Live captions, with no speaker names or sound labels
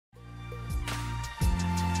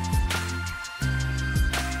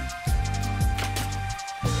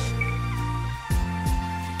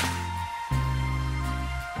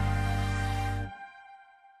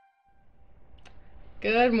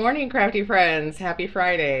Good morning, crafty friends. Happy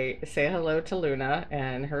Friday. Say hello to Luna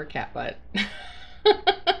and her cat butt.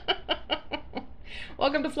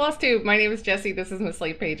 Welcome to Flosstube. My name is Jessie. This is Miss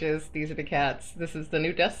Slate Pages. These are the cats. This is the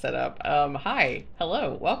new desk setup. Hi.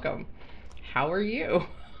 Hello. Welcome. How are you?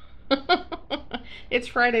 It's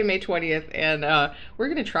Friday, May 20th, and we're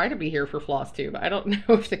going to try to be here for Flosstube. I don't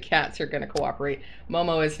know if the cats are going to cooperate.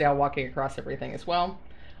 Momo is now walking across everything as well.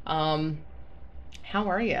 Um, how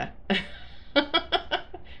are you?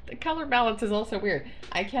 The color balance is also weird.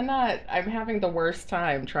 I'm having the worst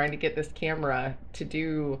time trying to get this camera to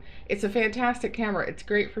do. It's a fantastic camera. It's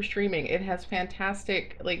great for streaming. It has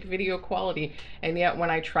fantastic like video quality. And yet when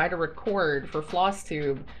I try to record for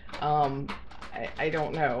Flosstube, um, I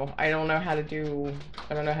don't know. I don't know how to do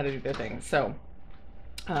the thing. So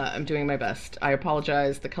I'm doing my best. I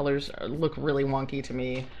apologize. The colors look really wonky to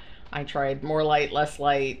me. I tried more light, less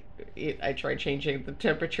light. I tried changing the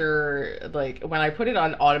temperature. Like when I put it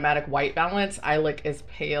on automatic white balance, I look as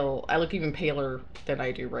pale. I look even paler than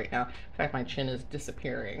I do right now. In fact, my chin is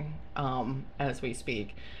disappearing as we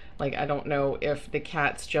speak. Like I don't know if the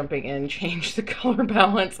cats jumping in changed the color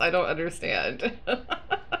balance. I don't understand.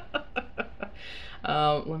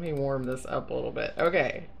 Let me warm this up a little bit.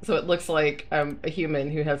 Okay, so it looks like I'm a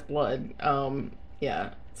human who has blood.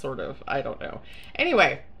 Yeah, sort of. I don't know.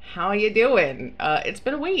 Anyway, how you doing? It's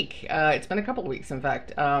been a week. It's been a couple of weeks, in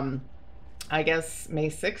fact. I guess May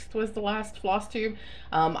 6th was the last floss tube.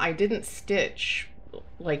 I didn't stitch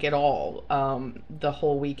like at all the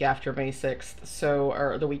whole week after May 6th. So,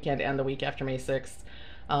 or the weekend and the week after May 6th.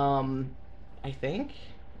 I think.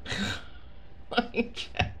 Let me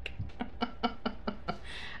check.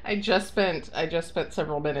 I just spent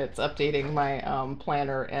several minutes updating my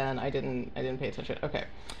planner and I didn't pay attention. Okay.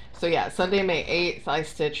 So yeah, Sunday, May 8th, I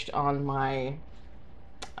stitched on my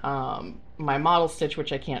model stitch,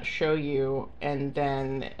 which I can't show you, and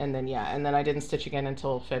then I didn't stitch again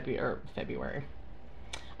until February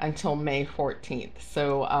until May 14th.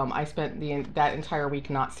 So I spent that entire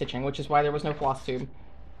week not stitching, which is why there was no floss tube.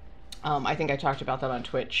 I think I talked about that on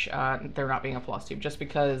Twitch. There not being a floss tube, just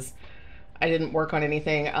because I didn't work on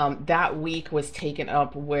anything. That week was taken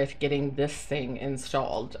up with getting this thing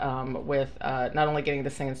installed. With not only getting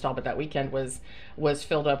this thing installed, but that weekend was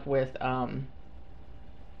filled up with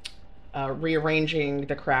rearranging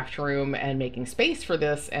the craft room and making space for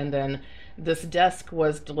this. And then this desk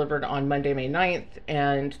was delivered on Monday, May 9th,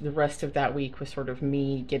 and the rest of that week was sort of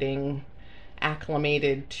me getting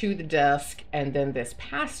acclimated to the desk. And then this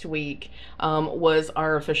past week was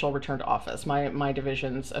our official return to office, my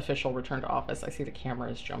division's official return to office. I see the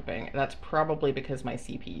camera is jumping. That's probably because my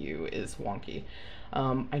CPU is wonky.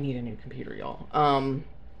 I need a new computer, y'all.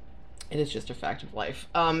 It is just a fact of life.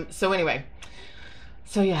 So anyway,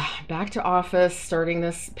 so yeah, back to office starting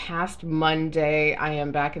this past Monday. I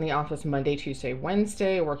am back in the office Monday, Tuesday,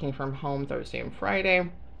 Wednesday, working from home Thursday and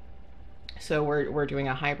Friday. So we're doing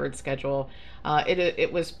a hybrid schedule.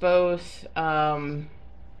 It was both. I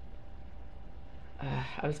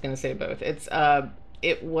was gonna say both.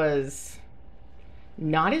 It was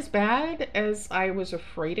not as bad as I was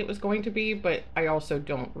afraid it was going to be, but I also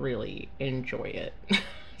don't really enjoy it.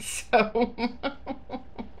 So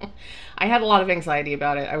I had a lot of anxiety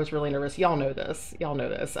about it. I was really nervous. Y'all know this. Y'all know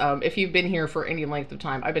this. If you've been here for any length of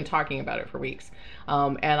time, I've been talking about it for weeks.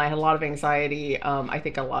 And I had a lot of anxiety. I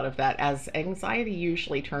think a lot of that, as anxiety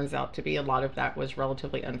usually turns out to be, a lot of that was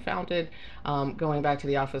relatively unfounded. Going back to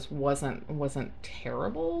the office wasn't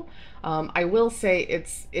terrible. I will say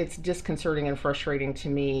it's disconcerting and frustrating to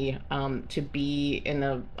me to be in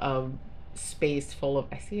a space full of.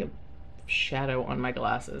 I see a shadow on my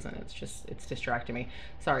glasses and it's distracting me.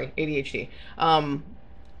 Sorry, ADHD.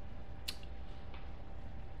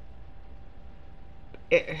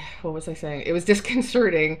 What was I saying? It was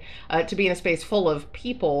disconcerting to be in a space full of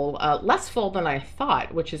people, less full than I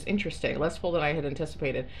thought, which is interesting, less full than I had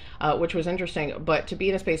anticipated, which was interesting, but to be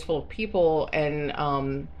in a space full of people.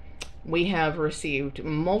 And we have received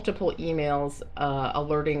multiple emails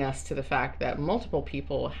alerting us to the fact that multiple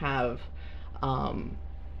people have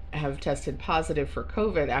tested positive for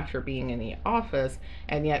COVID after being in the office,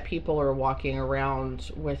 and yet people are walking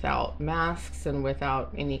around without masks and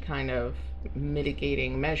without any kind of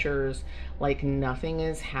mitigating measures, like nothing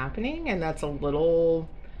is happening. And that's a little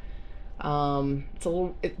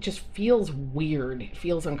it just feels weird. It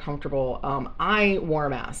feels uncomfortable. I wore a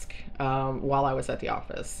mask while I was at the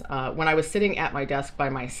office. When I was sitting at my desk by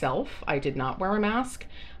myself, I did not wear a mask,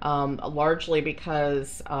 largely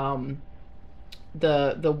because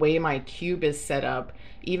the way my cube is set up,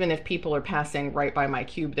 even if people are passing right by my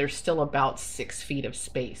cube, there's still about 6 feet of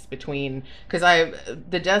space between, because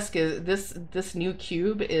the desk is this new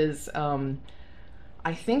cube is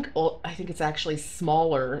I think it's actually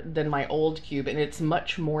smaller than my old cube, and it's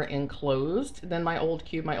much more enclosed than my old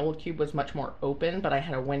cube. My old cube was much more open, but I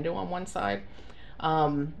had a window on one side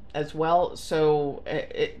as well. So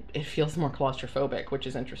it feels more claustrophobic, which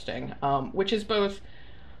is interesting. Which is both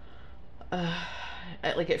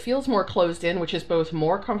like it feels more closed in, which is both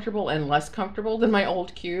more comfortable and less comfortable than my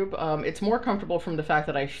old cube. It's more comfortable from the fact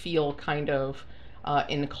that I feel kind of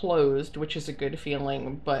enclosed, which is a good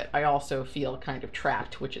feeling, but I also feel kind of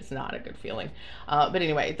trapped, which is not a good feeling. But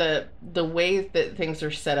anyway, the way that things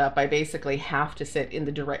are set up, I basically have to sit in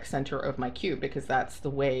the direct center of my cube because that's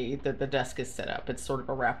the way that the desk is set up. It's sort of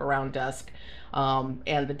a wraparound desk,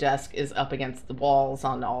 and the desk is up against the walls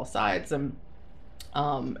on all sides,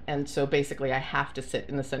 and so basically I have to sit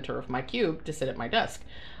in the center of my cube to sit at my desk.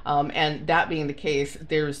 And that being the case,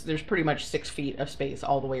 there's pretty much 6 feet of space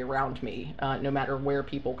all the way around me, no matter where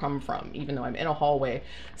people come from, even though I'm in a hallway.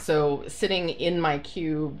 So sitting in my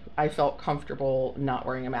cube, I felt comfortable not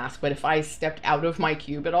wearing a mask. But if I stepped out of my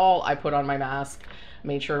cube at all, I put on my mask,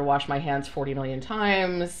 made sure to wash my hands 40 million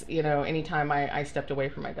times, anytime I stepped away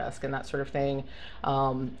from my desk and that sort of thing.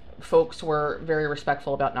 Folks were very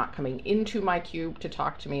respectful about not coming into my cube to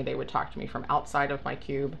talk to me. They would talk to me from outside of my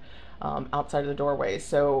cube, outside of the doorway.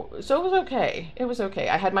 So it was okay. It was okay.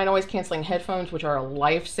 I had my noise canceling headphones, which are a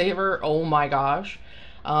lifesaver. Oh my gosh.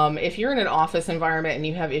 If you're in an office environment and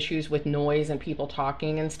you have issues with noise and people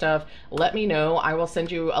talking and stuff, let me know. I will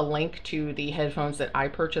send you a link to the headphones that I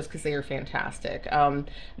purchased because they are fantastic. I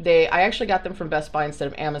actually got them from Best Buy instead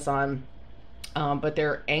of Amazon. But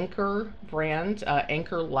they're Anker brand,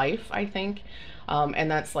 Anker Life, I think. And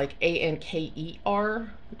that's like Anker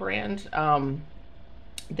brand.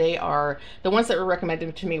 They are the ones that were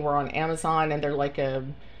recommended to me were on Amazon, and they're like a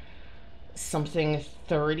something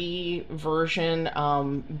 30 version.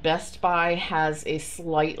 Best Buy has a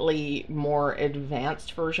slightly more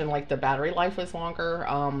advanced version, like the battery life is longer.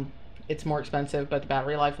 It's more expensive, but the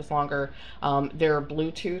battery life is longer. They're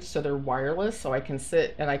Bluetooth, so they're wireless, so I can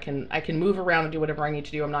sit and I can move around and do whatever I need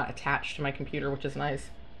to do. I'm not attached to my computer, which is nice.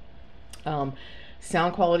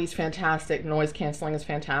 Sound quality is fantastic. Noise canceling is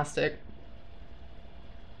fantastic.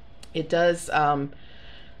 It does,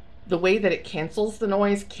 the way that it cancels the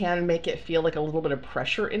noise can make it feel like a little bit of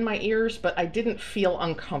pressure in my ears, but I didn't feel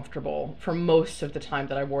uncomfortable for most of the time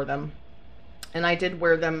that I wore them. And I did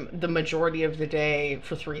wear them the majority of the day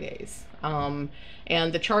for 3 days. And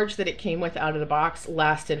the charge that it came with out of the box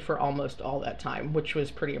lasted for almost all that time, which was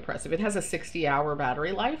pretty impressive. It has a 60-hour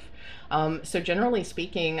battery life. So generally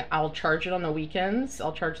speaking, I'll charge it on the weekends.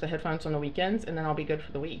 I'll charge the headphones on the weekends, and then I'll be good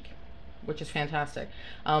for the week, which is fantastic.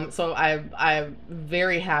 So I'm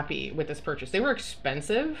very happy with this purchase. They were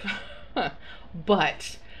expensive,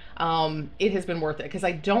 but it has been worth it because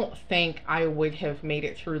I don't think I would have made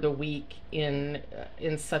it through the week in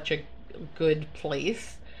such a good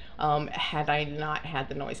place had I not had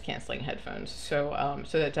the noise canceling headphones. So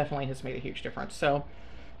that definitely has made a huge difference. So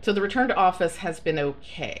the return to office has been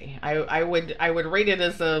okay. I would rate it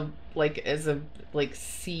as a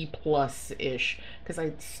C plus ish, because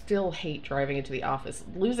I still hate driving into the office,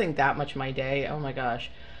 losing that much of my day. Oh my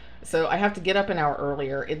gosh. So I have to get up an hour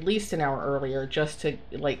earlier, at least an hour earlier, just to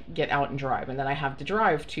get out and drive. And then I have to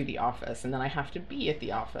drive to the office, and then I have to be at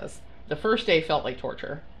the office. The first day felt like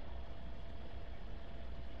torture,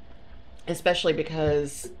 especially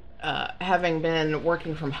because having been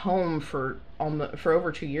working from home for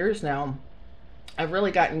over 2 years now, I've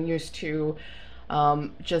really gotten used to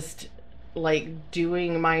just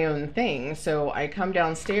doing my own thing. So I come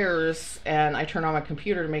downstairs and I turn on my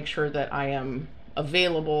computer to make sure that I am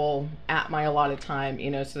available at my allotted time,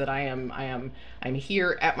 so that I'm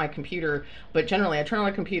here at my computer. But generally I turn on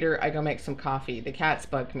my computer, I go make some coffee, the cats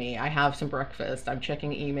bug me, I have some breakfast, I'm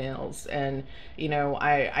checking emails, and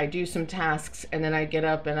I do some tasks, and then I get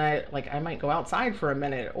up and I might go outside for a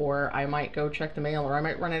minute, or I might go check the mail, or I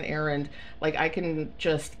might run an errand. I can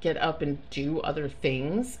just get up and do other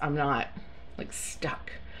things. I'm not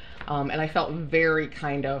stuck. And I felt very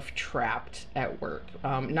kind of trapped at work,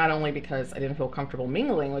 not only because I didn't feel comfortable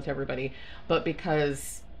mingling with everybody, but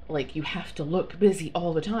because you have to look busy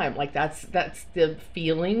all the time. That's the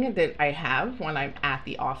feeling that I have when I'm at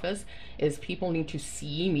the office, is people need to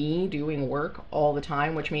see me doing work all the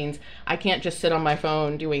time, which means I can't just sit on my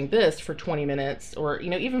phone doing this for 20 minutes or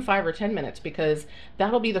even 5 or 10 minutes, because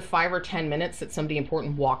that'll be the 5 or 10 minutes that somebody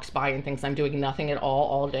important walks by and thinks I'm doing nothing at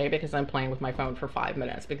all day because I'm playing with my phone for 5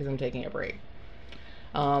 minutes because I'm taking a break.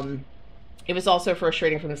 it was also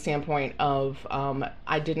frustrating from the standpoint of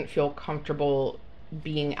I didn't feel comfortable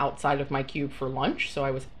being outside of my cube for lunch, so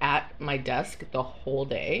I was at my desk the whole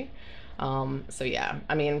day. So yeah,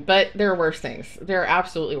 I mean, but there are worse things. There are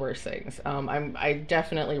absolutely worse things. I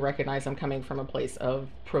definitely recognize I'm coming from a place of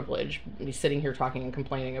privilege, sitting here talking and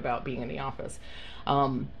complaining about being in the office.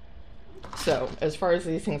 Um, so as far as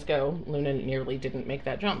these things go, Luna nearly didn't make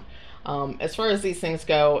that jump. As far as these things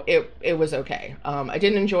go, it was okay. I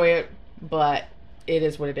didn't enjoy it, but it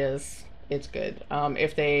is what it is. It's good.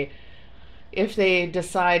 If they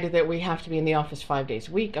decide that we have to be in the office 5 days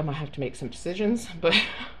a week, I'm gonna have to make some decisions. But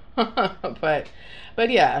but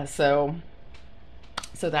yeah. So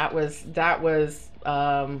that was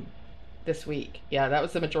this week. Yeah, that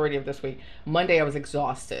was the majority of this week. Monday, I was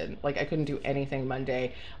exhausted. Like, I couldn't do anything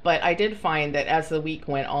Monday. But I did find that as the week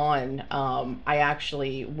went on, I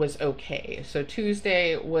actually was okay. So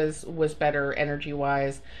Tuesday was better energy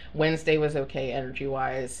wise. Wednesday was okay energy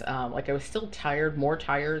wise. Like, I was still tired, more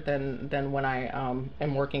tired than when I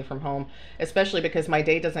am working from home, especially because my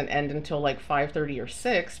day doesn't end until like 5:30 or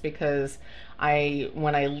 6, because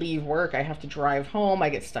when I leave work, I have to drive home. I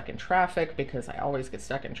get stuck in traffic because I always get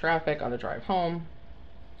stuck in traffic on the drive home.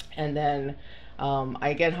 And then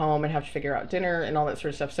I get home and have to figure out dinner and all that sort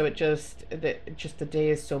of stuff. So just the day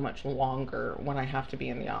is so much longer when I have to be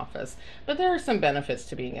in the office. But there are some benefits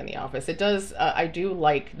to being in the office. It does. I do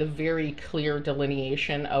like the very clear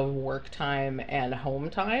delineation of work time and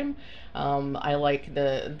home time. I like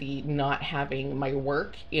the not having my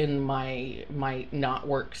work in my not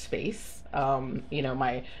work space.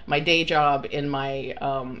 My day job in my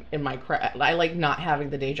craft. I like not having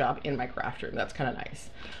the day job in my craft room. That's kind of nice.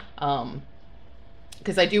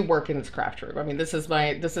 Because I do work in this craft room. I mean, this is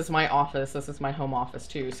my office. This is my home office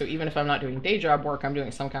too. So even if I'm not doing day job work, I'm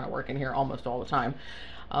doing some kind of work in here almost all the time,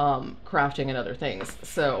 crafting and other things.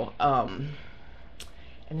 So and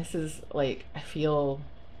this is like, I feel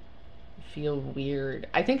weird.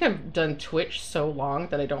 I think I've done Twitch so long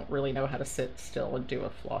that I don't really know how to sit still and do a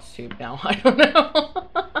floss tube now. I don't know.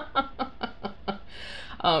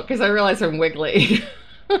 Because I realize I'm wiggly.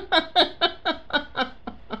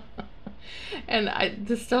 And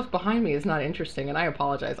the stuff behind me is not interesting, and I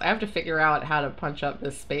apologize. I have to figure out how to punch up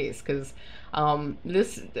this space, because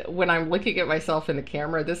this, when I'm looking at myself in the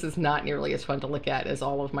camera, this is not nearly as fun to look at as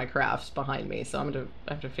all of my crafts behind me. So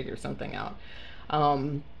I have to figure something out.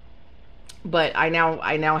 But I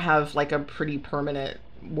now have like a pretty permanent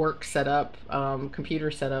work setup,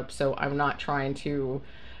 computer setup, so I'm not trying to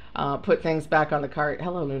put things back on the cart.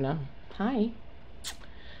 Hello, Luna. Hi.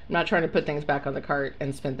 I'm not trying to put things back on the cart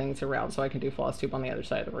and spin things around so I can do Flosstube on the other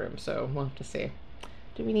side of the room. So we'll have to see.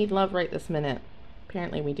 Do we need love right this minute?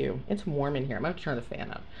 Apparently we do. It's warm in here. I'm going to turn the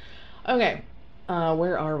fan up. Okay.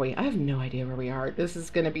 Where are we? I have no idea where we are. This is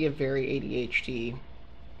going to be a very ADHD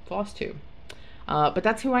Flosstube. But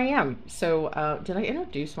that's who I am. So did I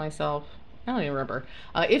introduce myself? I don't even remember.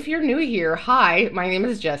 If you're new here, hi, my name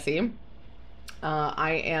is Jessie.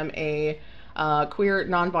 I am a queer,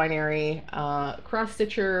 non-binary,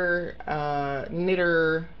 cross-stitcher,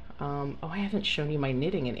 knitter. I haven't shown you my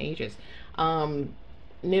knitting in ages.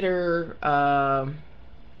 Knitter,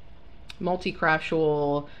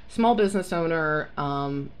 multi-craftual, small business owner,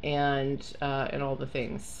 and all the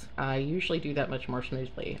things. I usually do that much more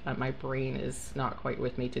smoothly. My brain is not quite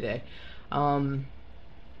with me today.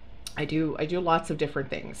 I do lots of different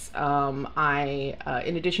things.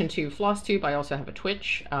 In addition to Flosstube, I also have a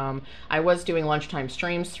Twitch. I was doing lunchtime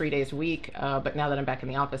streams 3 days a week, but now that I'm back in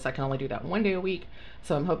the office, I can only do that 1 day a week.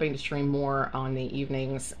 So I'm hoping to stream more on the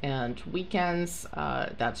evenings and weekends.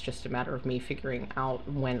 That's just a matter of me figuring out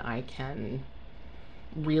when I can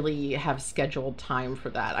really have scheduled time for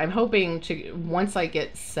that. I'm hoping to, once I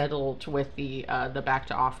get settled with the back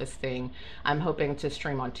to office thing, I'm hoping to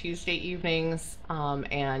stream on Tuesday evenings,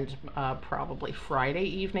 and probably Friday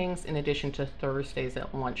evenings, in addition to Thursdays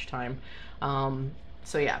at lunchtime.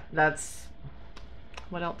 So yeah, that's,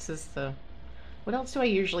 what else do I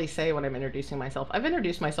usually say when I'm introducing myself? I've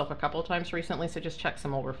introduced myself a couple of times recently, so just check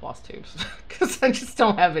some older floss tubes, because I just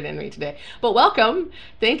don't have it in me today. But welcome.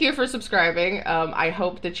 Thank you for subscribing. I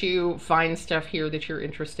hope that you find stuff here that you're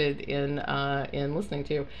interested in listening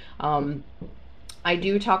to. I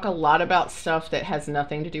do talk a lot about stuff that has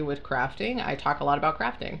nothing to do with crafting. I talk a lot about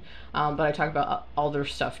crafting, but I talk about other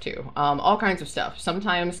stuff too. All kinds of stuff.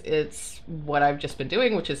 Sometimes it's what I've just been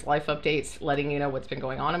doing, which is life updates, letting you know what's been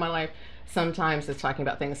going on in my life. Sometimes it's talking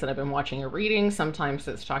about things that I've been watching or reading. Sometimes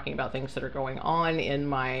it's talking about things that are going on in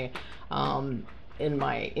my in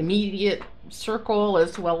my immediate circle,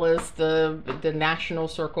 as well as the national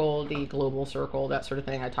circle, the global circle, that sort of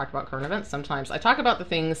thing. I talk about current events sometimes. I talk about the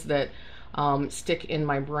things that stick in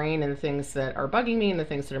my brain, and the things that are bugging me, and the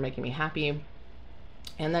things that are making me happy.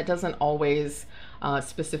 And that doesn't always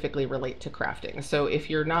specifically relate to crafting. So if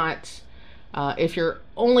you're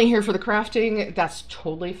only here for the crafting, that's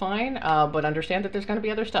totally fine. But understand that there's going to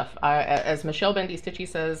be other stuff. As Michelle Bendy Stitchy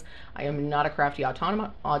says, I am not a crafty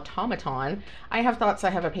automaton. I have thoughts,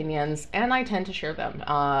 I have opinions, and I tend to share them.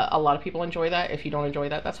 A lot of people enjoy that. If you don't enjoy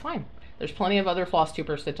that, that's fine. There's plenty of other floss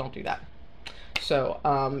tubers that don't do that.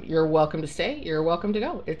 So you're welcome to stay. You're welcome to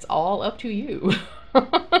go. It's all up to you.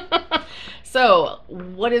 So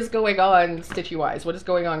what is going on stitchy wise? What is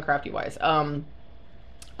going on crafty wise?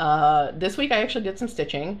 This week I actually did some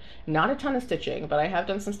stitching. Not a ton of stitching, but I have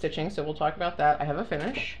done some stitching, so we'll talk about that. I have a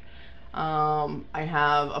finish. I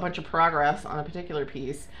have a bunch of progress on a particular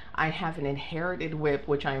piece. I have an inherited whip,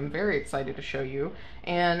 which I'm very excited to show you.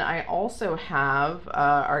 And I also have, or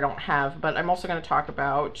I don't have, but I'm also going to talk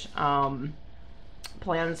about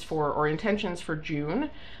plans for, or intentions for June.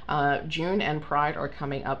 June and Pride are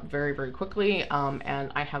coming up very, very quickly,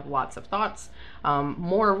 and I have lots of thoughts,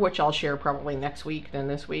 more of which I'll share probably next week than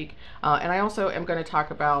this week. And I also am going to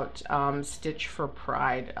talk about Stitch for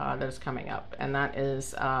Pride that is coming up, and that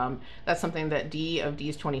is that's something that Dee of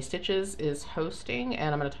Dee's 20 Stitches is hosting,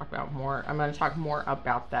 and I'm going to talk about more. I'm going to talk more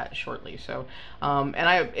about that shortly. So,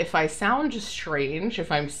 if I sound strange,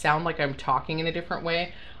 if I sound like I'm talking in a different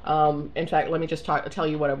way, in fact, let me just tell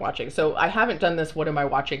you what I'm watching. So I haven't done this what am I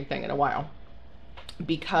watching thing in a while,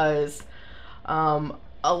 because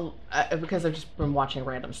because I've just been watching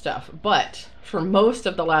random stuff. But for most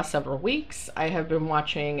of the last several weeks, I have been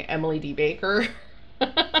watching Emily D. Baker.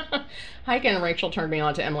 Heike and Rachel turned me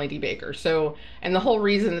on to Emily D. Baker. So, and the whole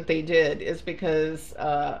reason that they did is because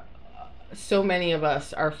so many of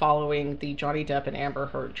us are following the Johnny Depp and Amber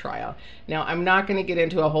Heard trial. Now, I'm not going to get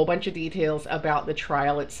into a whole bunch of details about the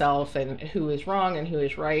trial itself and who is wrong and who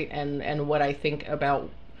is right, and what I think about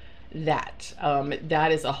that.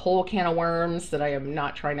 That is a whole can of worms that I am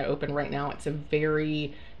not trying to open right now. It's a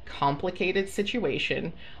very complicated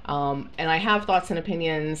situation, and I have thoughts and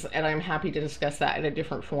opinions, and I'm happy to discuss that in a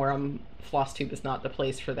different forum. Flosstube is not the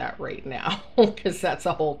place for that right now, because that's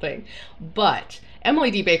a whole thing. But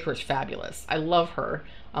Emily D. Baker is fabulous. I love her.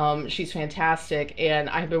 She's fantastic, and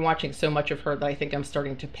I've been watching so much of her that I think I'm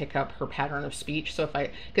starting to pick up her pattern of speech. So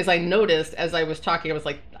because I noticed as I was talking, I was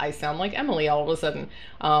like, I sound like Emily all of a sudden.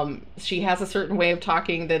 She has a certain way of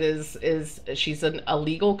talking that she's a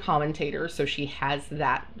legal commentator, so she has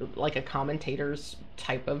that, like a commentator's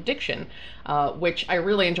type of diction, which I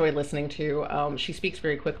really enjoy listening to. She speaks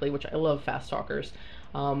very quickly, which I love fast talkers.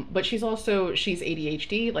 But she's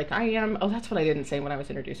ADHD like I am. Oh, that's what I didn't say when I was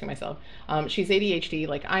introducing myself. She's ADHD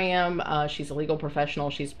like I am. She's a legal professional.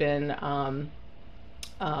 She's been a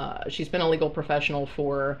legal professional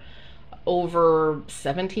for over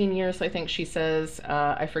 17 years, I think she says.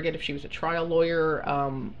 I forget if she was a trial lawyer,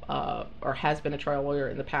 or has been a trial lawyer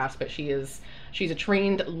in the past, but she's a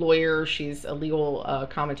trained lawyer. She's a legal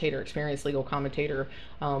commentator, experienced legal commentator,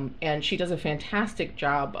 and she does a fantastic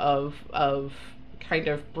job of kind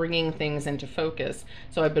of bringing things into focus.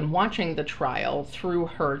 So I've been watching the trial through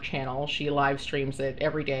her channel. She live streams it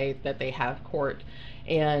every day that they have court,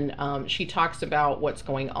 and she talks about what's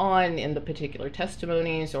going on in the particular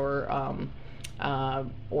testimonies, or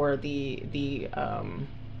the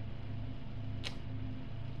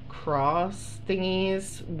cross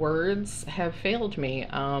thingies. Words have failed me.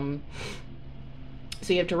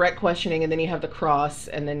 So you have direct questioning, and then you have the cross,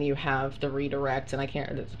 and then you have the redirect, and I can't,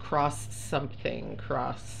 it's cross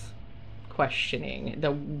questioning.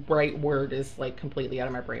 The right word is like completely out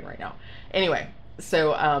of my brain right now. Anyway,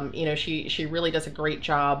 so she really does a great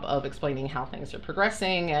job of explaining how things are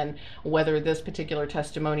progressing, and whether this particular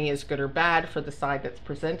testimony is good or bad for the side that's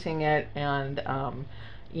presenting it, and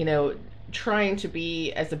trying to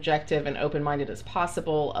be as objective and open-minded as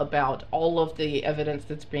possible about all of the evidence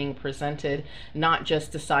that's being presented, not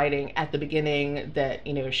just deciding at the beginning that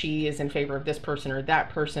she is in favor of this person or that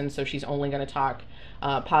person, so she's only going to talk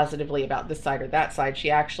positively about this side or that side.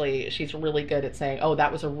 She's really good at saying, oh, that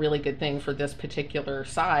was a really good thing for this particular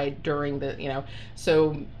side during the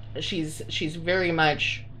so she's very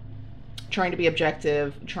much trying to be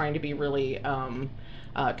objective, trying to be really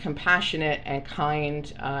compassionate and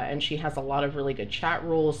kind, and she has a lot of really good chat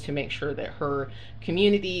rules to make sure that her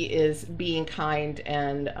community is being kind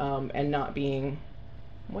and not being,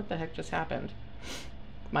 what the heck just happened?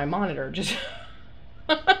 My monitor just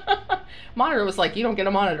monitor was like, you don't get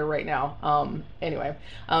a monitor right now. Anyway,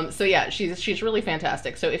 so yeah, she's really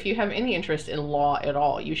fantastic. So if you have any interest in law at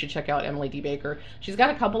all, you should check out Emily D. Baker. She's got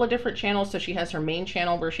a couple of different channels. So she has her main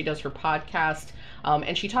channel where she does her podcast,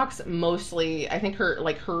 and she talks mostly. I think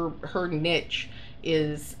her niche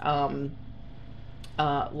is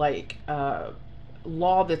like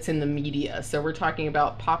law that's in the media. So we're talking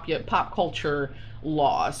about pop culture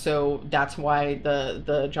law. So that's why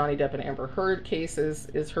the Johnny Depp and Amber Heard case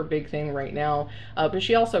is her big thing right now. But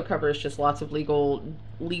she also covers just lots of legal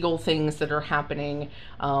things that are happening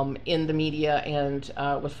in the media and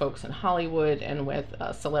with folks in Hollywood and with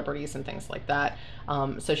celebrities and things like that.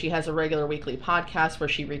 So she has a regular weekly podcast where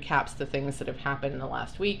she recaps the things that have happened in the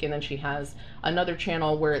last week, and then she has another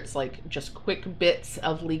channel where it's like just quick bits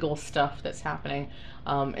of legal stuff that's happening.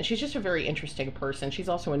 And she's just a very interesting person. She's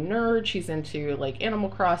also a nerd. She's into like Animal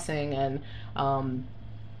Crossing and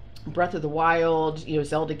Breath of the Wild,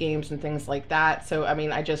 Zelda games and things like that. So, I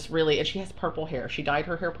mean, I just really, and she has purple hair. She dyed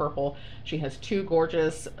her hair purple. She has two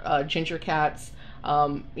gorgeous ginger cats.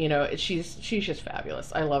 She's just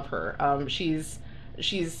fabulous. I love her. She's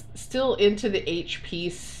still into the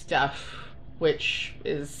HP stuff, which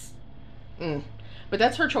is, but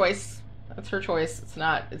that's her choice. That's her choice.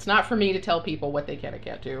 It's not for me to tell people what they can and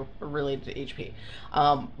can't do related to HP.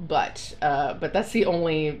 But that's the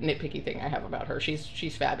only nitpicky thing I have about her.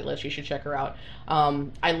 She's fabulous. You should check her out.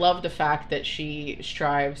 I love the fact that she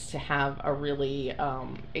strives to have a really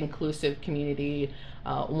inclusive community,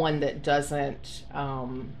 one that doesn't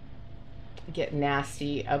get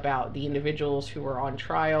nasty about the individuals who are on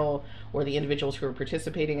trial or the individuals who are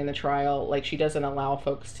participating in the trial. Like, she doesn't allow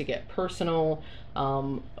folks to get personal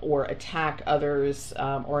or attack others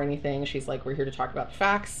or anything. She's like, we're here to talk about the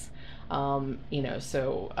facts.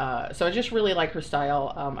 So I just really like her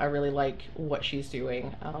style. I really like what she's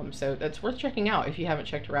doing. So that's worth checking out if you haven't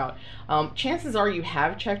checked her out. Chances are you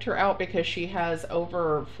have checked her out because she has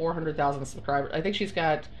over 400,000 subscribers. I think she's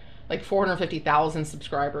got like 450,000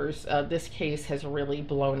 subscribers. This case has really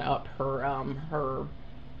blown up her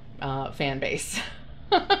fan base.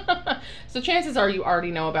 So chances are you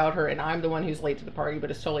already know about her, and I'm the one who's late to the party,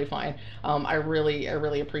 but it's totally fine. I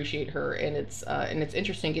really appreciate her, and it's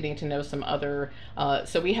interesting getting to know some other.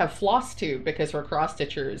 So we have Flosstube because we're cross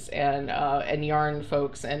stitchers and yarn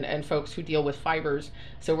folks and folks who deal with fibers.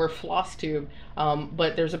 So we're Flosstube,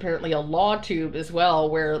 but there's apparently a law tube as well,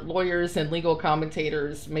 where lawyers and legal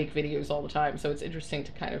commentators make videos all the time. So it's interesting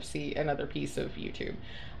to kind of see another piece of YouTube.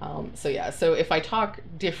 So if I talk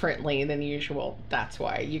differently than usual, that's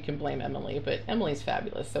why. You can blame Emily, but Emily's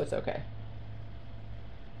fabulous, so it's okay.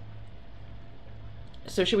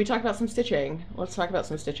 So should we talk about some stitching? Let's talk about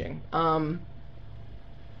some stitching.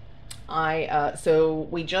 So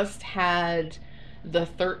we just had the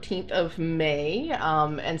 13th of May,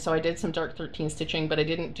 and so I did some dark 13 stitching, but I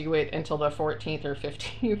didn't do it until the 14th or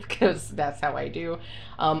 15th because that's how I do.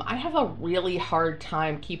 I have a really hard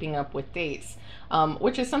time keeping up with dates,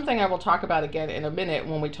 which is something I will talk about again in a minute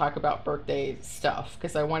when we talk about birthday stuff,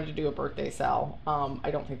 because I wanted to do a birthday sal.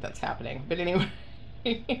 I don't think that's happening, but anyway,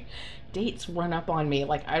 dates run up on me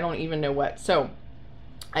like I don't even know what. So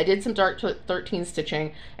I did some dark 13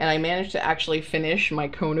 stitching, and I managed to actually finish my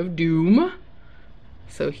Cone of Doom.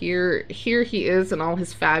 So here he is in all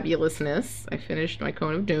his fabulousness. I finished my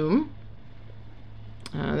Cone of Doom.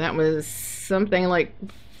 That was something like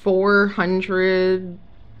 400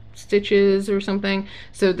 stitches or something.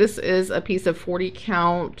 So this is a piece of 40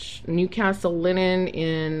 count Newcastle linen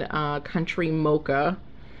in country mocha.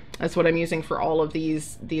 That's what I'm using for all of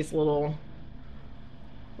these little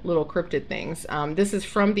cryptid things. This is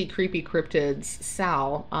from the Creepy Cryptids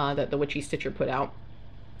sal that the Witchy Stitcher put out.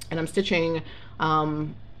 And I'm stitching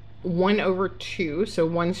 1/2, so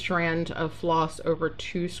 1 strand of floss over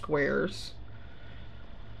 2 squares.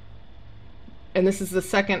 And this is the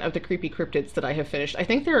second of the Creepy Cryptids that I have finished. I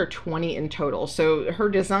think there are 20 in total. So her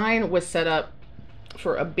design was set up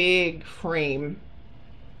for a big frame,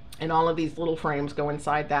 and all of these little frames go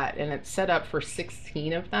inside that, and it's set up for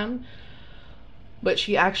 16 of them. But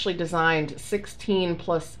she actually designed 16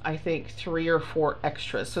 plus, I think, 3 or 4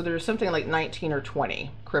 extras. So there's something like 19 or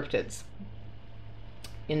 20 cryptids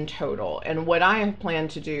in total. And what I have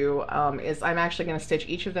planned to do is I'm actually going to stitch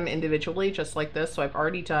each of them individually, just like this. So I've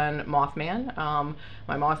already done Mothman.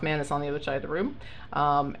 My Mothman is on the other side of the room.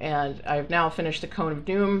 And I've now finished the Cone of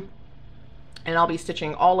Doom. and I'll be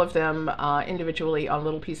stitching all of them individually on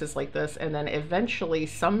little pieces like this, and then eventually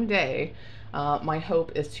someday my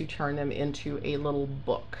hope is to turn them into a little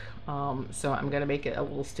book. So I'm going to make it a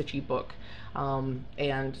little stitchy book,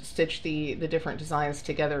 and stitch the different designs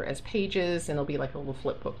together as pages, and it'll be like a little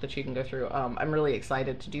flip book that you can go through. I'm really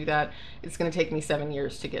excited to do that. It's going to take me 7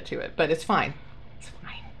 years to get to it, but it's fine. It's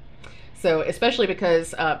fine. So especially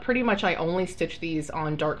because pretty much I only stitch these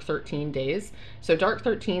on dark 13 days. So dark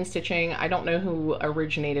 13 stitching, I don't know who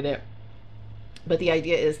originated it, but the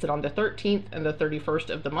idea is that on the 13th and the 31st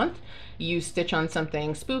of the month, you stitch on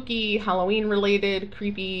something spooky, Halloween related,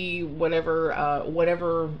 creepy, whatever,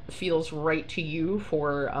 whatever feels right to you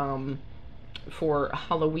for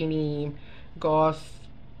Halloweeny, goth,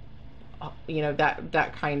 you know,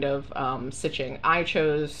 that kind of stitching. I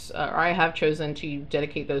chose, or I have chosen to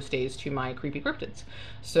dedicate those days to my creepy cryptids.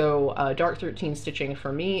 So dark 13 stitching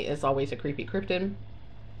for me is always a creepy cryptid.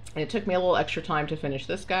 And it took me a little extra time to finish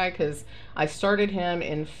this guy because I started him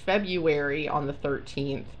in February on the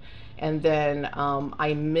 13th, and then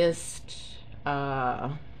I missed. Did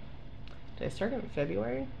I start him in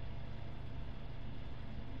February?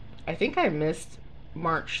 I think I missed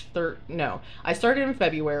March 3rd. No, I started in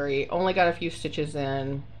February, only got a few stitches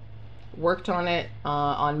in, worked on it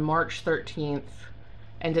on March 13th,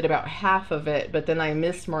 and did about half of it, but then I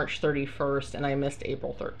missed March 31st and I missed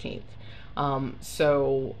April 13th.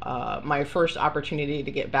 So my first opportunity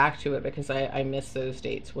to get back to it, because I missed those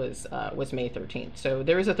dates, was May 13th. So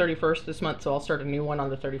there is a 31st this month, so I'll start a new one on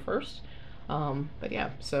the 31st. But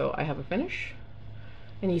yeah, so I have a finish,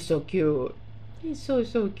 and he's so cute. He's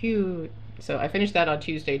so cute. So I finished that on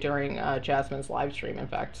Tuesday during Jasmine's live stream. In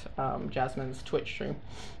fact, Jasmine's Twitch stream.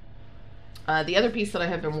 The other piece that I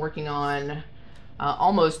have been working on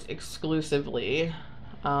almost exclusively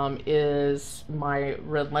is my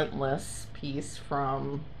Relentless piece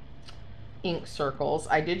from Ink Circles.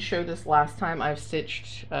 I did show this last time. I've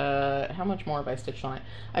stitched, how much more have I stitched on it?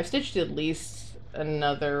 I've stitched at least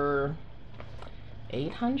another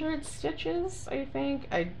 800 stitches, I think.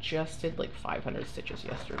 I just did like 500 stitches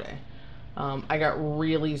yesterday. I got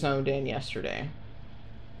really zoned in yesterday.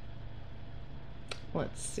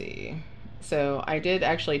 Let's see. So I did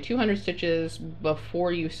actually 200 stitches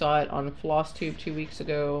before you saw it on Flosstube 2 weeks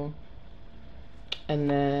ago. And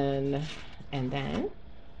then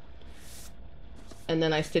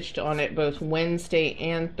I stitched on it both Wednesday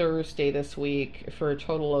and Thursday this week for a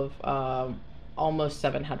total of almost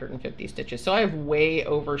 750 stitches. So I have way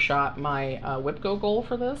overshot my WIPGO goal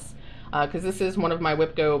for this, because this is one of my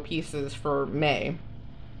WIPGO pieces for May.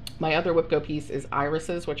 My other WIPGO piece is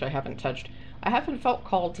Irises, which I haven't touched. I haven't felt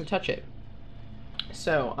called to touch it.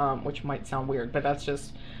 So, which might sound weird, but that's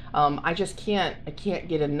just, I can't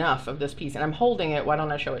get enough of this piece, and I'm holding it. Why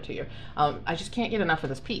don't I show it to you? I just can't get enough of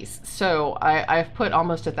this piece. So I've put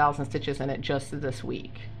almost 1,000 stitches in it just this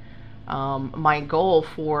week. My goal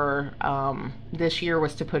for this year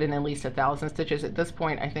was to put in at least 1,000 stitches. At this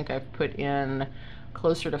point, I think I've put in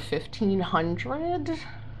closer to 1,500,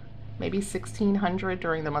 maybe 1,600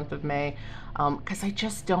 during the month of May, because I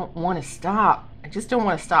just don't want to stop. I just don't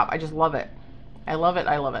want to stop. I just love it. I love it.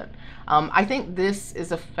 I love it. I think this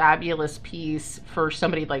is a fabulous piece for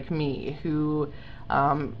somebody like me who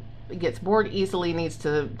gets bored easily, needs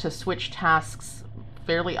to switch tasks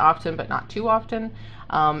fairly often, but not too often,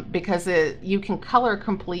 because you can color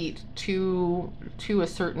complete to a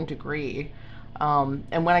certain degree.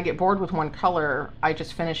 And when I get bored with one color, I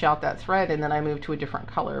just finish out that thread and then I move to a different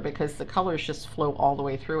color because the colors just flow all the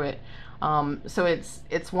way through it. So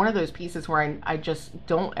it's one of those pieces where I just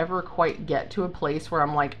don't ever quite get to a place where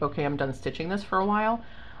I'm like, okay, I'm done stitching this for a while.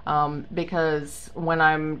 Because when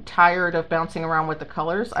I'm tired of bouncing around with the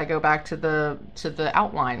colors, I go back to the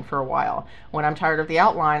outline for a while. When I'm tired of the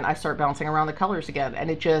outline, I start bouncing around the colors again. And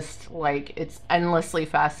it just, like, it's endlessly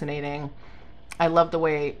fascinating. I love the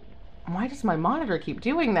way, why does my monitor keep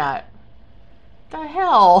doing that? The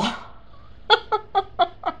hell?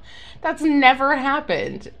 That's never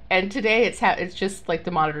happened. And today it's just like the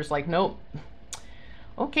monitor's like, nope.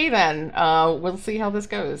 Okay then, we'll see how this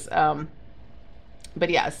goes. But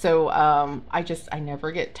yeah, so I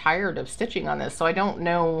never get tired of stitching on this. So I don't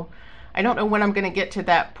know when I'm gonna get to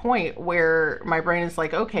that point where my brain is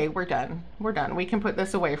like, okay, we're done. We're done. We can put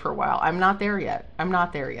this away for a while. I'm not there yet. I'm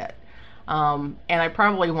not there yet. And I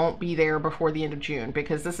probably won't be there before the end of June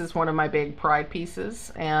because this is one of my big pride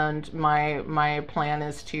pieces, and my plan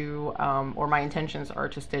is to, or my intentions are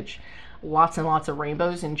to stitch lots and lots of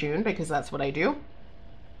rainbows in June because that's what I do.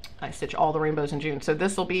 I stitch all the rainbows in June. So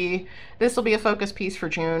this will be a focus piece for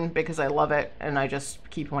June because I love it and I just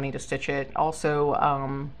keep wanting to stitch it.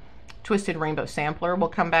 Also, Twisted Rainbow Sampler will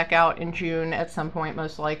come back out in June at some point,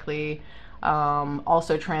 most likely.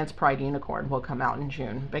 Also, Trans Pride Unicorn will come out in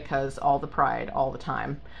June because all the pride, all the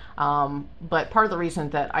time. But part of the reason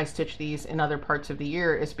that I stitch these in other parts of the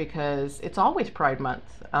year is because it's always Pride Month.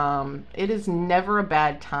 It is never a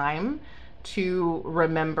bad time to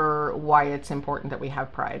remember why it's important that we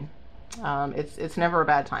have pride. It's never a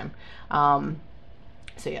bad time.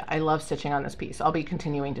 So yeah, I love stitching on this piece. I'll be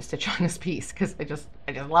continuing to stitch on this piece because I just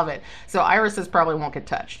love it. So irises probably won't get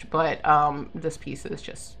touched, but this piece is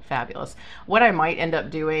just fabulous. What I might end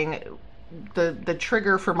up doing, the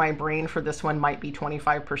trigger for my brain for this one might be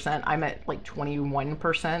 25%. I'm at like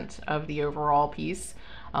 21% of the overall piece.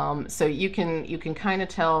 So you can kind of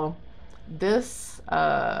tell this.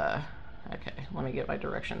 Okay, let me get my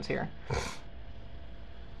directions here.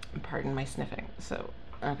 Pardon my sniffing. So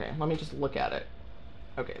okay, let me just look at it.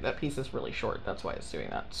 Okay, that piece is really short. That's why it's doing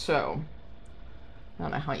that. So, I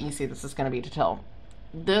don't know how easy this is going to be to tell.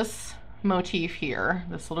 This motif here,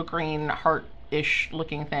 this little green heart-ish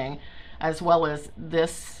looking thing, as well as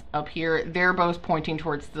this up here, they're both pointing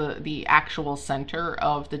towards the actual center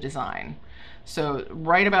of the design. So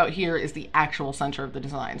right about here is the actual center of the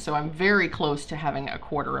design. So I'm very close to having a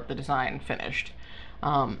quarter of the design finished.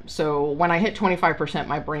 So when I hit 25%,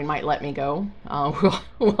 my brain might let me go.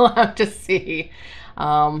 We'll have to see.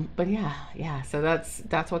 But yeah, so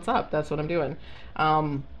that's what's up. That's what I'm doing.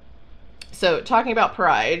 So talking about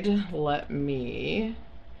pride, I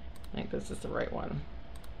think this is the right one.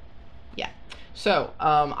 Yeah. So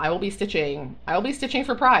I will be stitching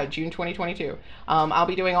for Pride, June 2022. I'll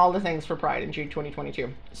be doing all the things for Pride in June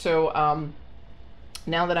 2022. So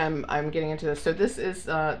now that I'm getting into this, so this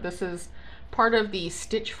is part of the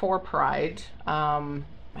Stitch for Pride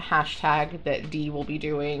hashtag that Dee will be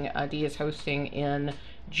doing. Dee is hosting in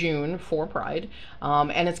June for Pride,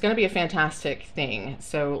 and it's going to be a fantastic thing.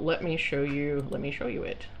 So let me show you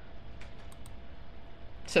it.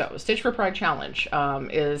 So Stitch for Pride Challenge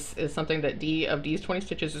is something that Dee of Dee's 20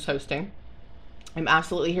 Stitches is hosting. I'm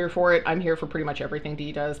absolutely here for it. I'm here for pretty much everything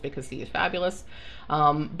Dee does because Dee is fabulous.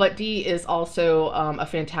 But Dee is also a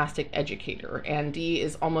fantastic educator, and Dee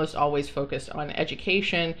is almost always focused on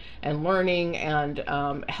education and learning and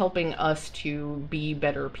helping us to be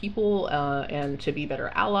better people and to be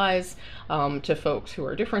better allies to folks who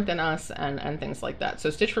are different than us and things like that. So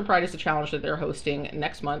Stitch for Pride is a challenge that they're hosting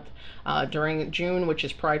next month during June, which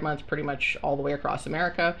is Pride Month pretty much all the way across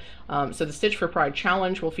America. So the Stitch for Pride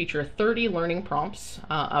Challenge will feature 30 learning prompts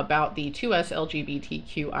about the 2S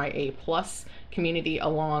LGBTQIA+ community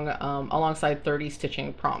alongside 30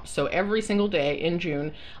 stitching prompts. So every single day in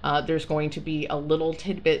June, there's going to be a little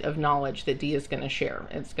tidbit of knowledge that Dee is going to share.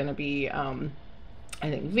 It's going to be, I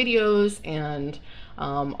think, videos and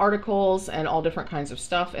articles and all different kinds of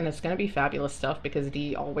stuff, and it's going to be fabulous stuff because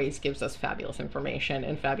Dee always gives us fabulous information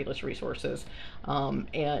and fabulous resources, and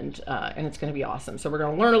it's going to be awesome. So we're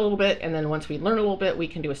going to learn a little bit, and then once we learn a little bit, we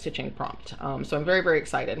can do a stitching prompt. So I'm very, very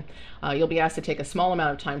excited. You'll be asked to take a small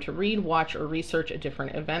amount of time to read, watch, or research a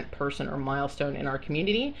different event, person, or milestone in our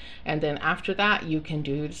community, and then after that, you can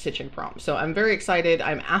do the stitching prompt. So I'm very excited.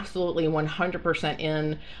 I'm absolutely 100%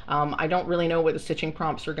 in. I don't really know what the stitching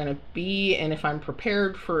prompts are going to be, and if I'm prepared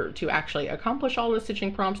to actually accomplish all the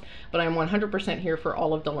stitching prompts, but I'm 100% here for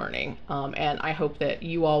all of the learning, and I hope that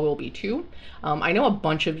you all will be too. I know a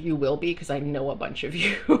bunch of you will be because I know a bunch of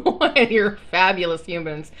you and you're fabulous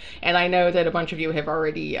humans, and I know that a bunch of you have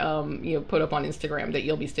already put up on Instagram that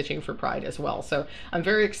you'll be stitching for Pride as well. So I'm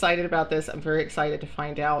very excited about this. I'm very excited to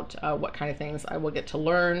find out what kind of things I will get to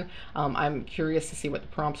learn. I'm curious to see what the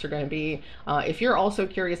prompts are going to be. If you're also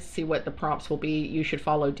curious to see what the prompts will be, you should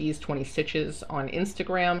follow Dee's 20 Stitches on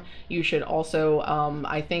Instagram. You should also,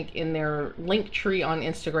 I think in their link tree on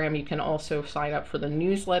Instagram, you can also sign up for the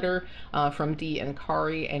newsletter from Dee and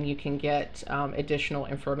Kari, and you can get additional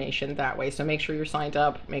information that way. So make sure you're signed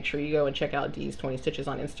up. Make sure you go and check out Dee's 20 Stitches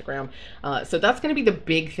on Instagram. So that's going to be the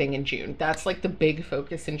big thing in June. That's like the big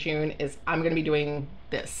focus in June is I'm going to be doing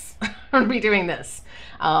this. I'm going to be doing this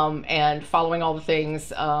and following all the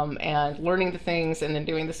things and learning the things and then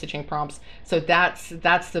doing the stitching prompts. So that's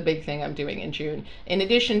the big thing I'm doing in June. In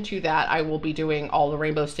addition to that, I will be doing all the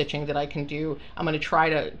rainbow stitching that I can do. I'm going to try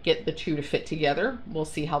to get the two to fit together. We'll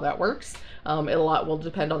see how that works. A lot will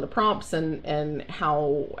depend on the prompts and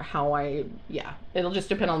how it'll just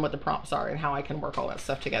depend on what the prompts are and how I can work all that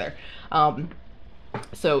stuff together.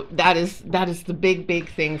 So that is the big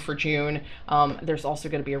thing for June. There's also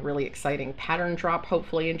going to be a really exciting pattern drop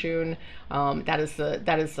hopefully in June. That is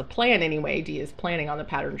the plan anyway. Dee is planning on the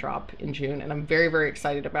pattern drop in June, and I'm very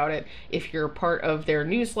excited about it. If you're part of their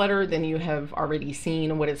newsletter, then you have already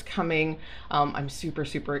seen what is coming. I'm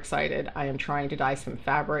super excited. I am trying to dye some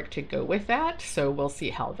fabric to go with that, so we'll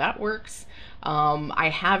see how that works. I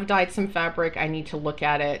have dyed some fabric. I need to look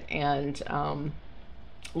at it and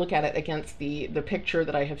look at it against the picture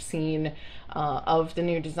that I have seen of the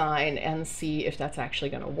new design and see if that's actually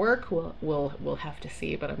going to work. We'll have to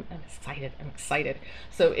see, but I'm excited. I'm excited.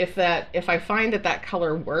 So if I find that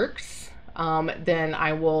color works, then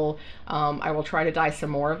I will try to dye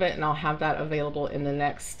some more of it, and I'll have that available in the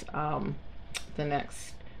next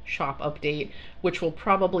shop update, which will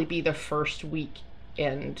probably be the first week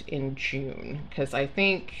end in June, because I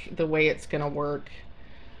think the way it's going to work,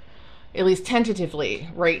 at least tentatively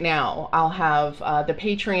right now, I'll have the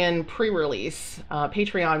Patreon pre-release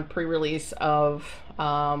of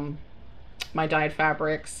my dyed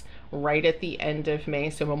fabrics right at the end of May,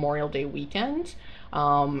 so Memorial Day weekend.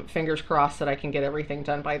 Fingers crossed that I can get everything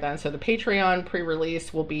done by then. So the Patreon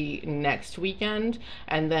pre-release will be next weekend,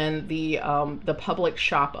 and then the public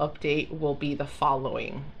shop update will be the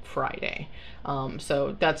following Friday.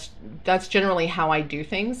 So that's generally how I do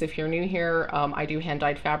things. If you're new here, I do hand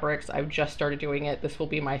dyed fabrics. I've just started doing it. This will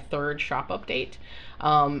be my third shop update.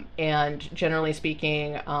 And generally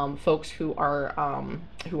speaking, folks who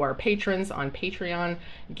are patrons on Patreon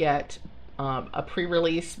get a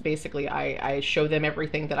pre-release. Basically, I show them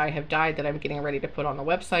everything that I have dyed that I'm getting ready to put on the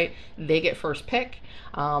website. They get first pick.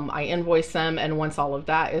 I invoice them, and once all of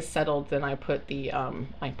that is settled, then I put the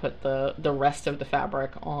rest of the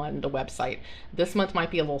fabric on the website. This month might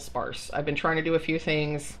be a little sparse. I've been trying to do a few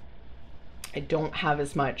things. I don't have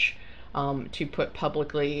as much to put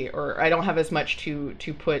publicly, or I don't have as much to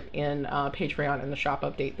put in Patreon in the shop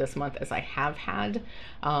update this month as I have had.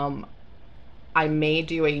 I may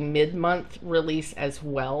do a mid-month release as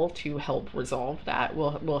well to help resolve that.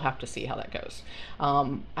 We'll have to see how that goes.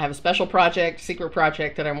 I have a special project, secret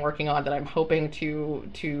project that I'm working on that I'm hoping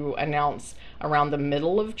to announce around the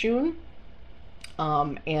middle of June.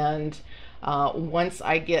 And once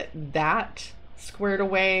I get that squared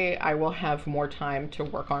away, I will have more time to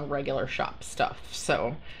work on regular shop stuff.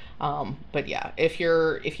 So but yeah, if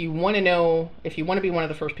you want to be one of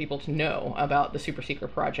the first people to know about the super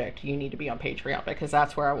secret project, you need to be on Patreon, because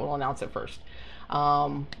that's where I will announce it first.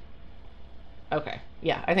 Okay,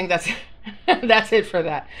 yeah, I think that's that's it for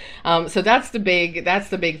that. So that's the big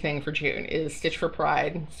thing for June is Stitch for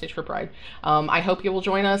Pride. Stitch for Pride. I hope you will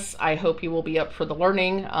join us. I hope you will be up for the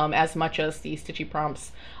learning as much as the stitchy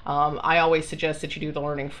prompts. I always suggest that you do the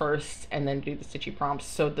learning first and then do the stitchy prompts.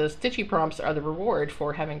 So the stitchy prompts are the reward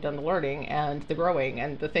for having done the learning and the growing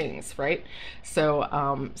and the things, right?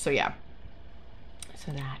 So so yeah.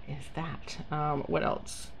 So that is that. What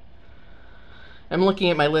else? I'm looking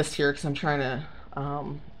at my list here because I'm trying to.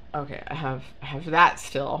 Okay, I have that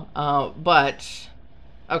still. But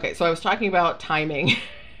okay, so I was talking about timing.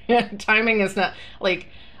 Timing is not like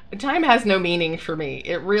time has no meaning for me.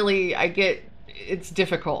 It really it's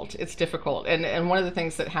difficult. It's difficult. And one of the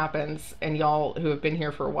things that happens, and y'all who have been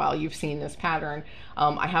here for a while, you've seen this pattern.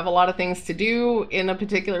 I have a lot of things to do in a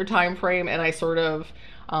particular time frame, and I sort of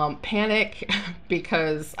panic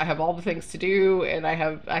because I have all the things to do and I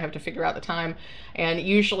have to figure out the time. And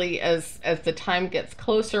usually as the time gets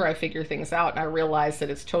closer, I figure things out and I realize that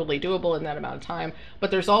it's totally doable in that amount of time.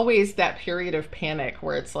 But there's always that period of panic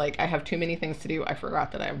where it's like I have too many things to do. I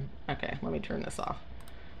forgot that okay, let me turn this off.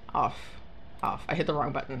 Off. I hit the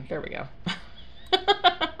wrong button. There we go.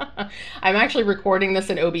 I'm actually recording this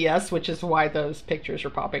in OBS, which is why those pictures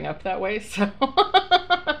are popping up that way. So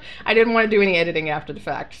I didn't want to do any editing after the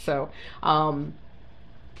fact. So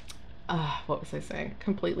what was I saying?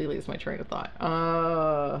 Completely lose my train of thought.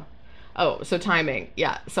 Oh, so timing.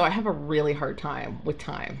 Yeah. So I have a really hard time with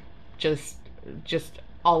time. Just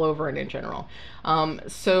all over and in general.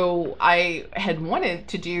 So I had wanted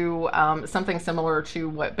to do something similar to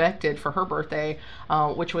what Beth did for her birthday,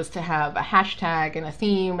 which was to have a hashtag and a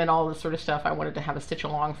theme and all this sort of stuff. I wanted to have a stitch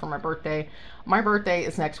along for my birthday. My birthday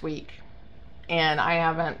is next week, and I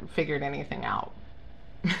haven't figured anything out.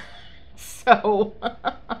 So,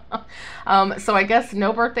 so I guess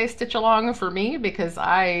no birthday stitch along for me because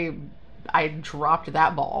I dropped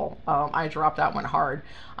that ball. I dropped that one hard.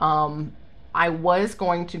 I was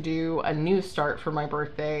going to do a new start for my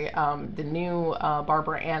birthday. The new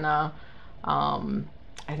Barbara Anna,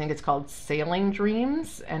 I think it's called Sailing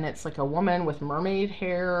Dreams, and it's like a woman with mermaid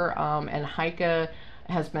hair, and Heike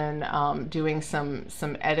has been doing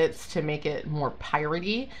some edits to make it more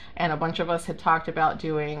piratey, and a bunch of us had talked about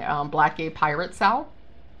doing black gay pirate Sal.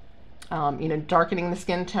 You know, darkening the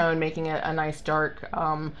skin tone, making it a nice dark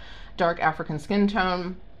African skin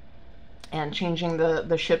tone, and changing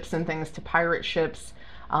the ships and things to pirate ships.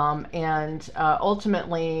 And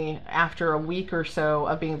ultimately, after a week or so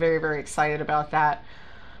of being very, very excited about that,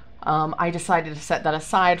 I decided to set that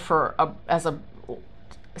aside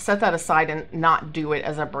set that aside and not do it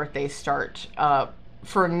as a birthday start,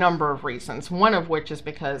 for a number of reasons. One of which is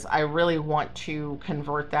because I really want to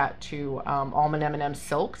convert that to almond M&M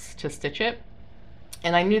silks to stitch it,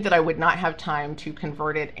 and I knew that I would not have time to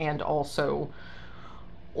convert it and also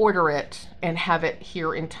order it and have it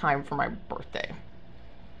here in time for my birthday.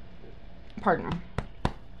 Pardon.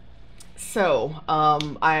 So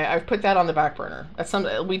I've put that on the back burner.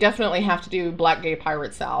 We definitely have to do Black Gay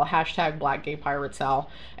Pirate Sal, hashtag Black Gay Pirate Sal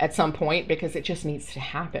at some point, because it just needs to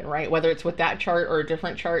happen, right? Whether it's with that chart or a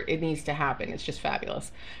different chart, it needs to happen. It's just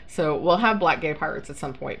fabulous. So we'll have Black Gay Pirates at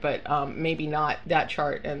some point, but maybe not that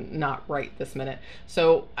chart and not right this minute.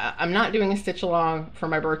 So I'm not doing a stitch along for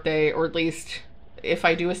my birthday, or at least if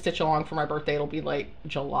I do a stitch along for my birthday, it'll be like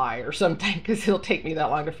July or something, because it'll take me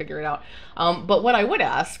that long to figure it out. But what I would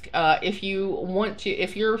ask, if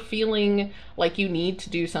you're feeling like you need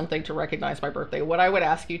to do something to recognize my birthday, what I would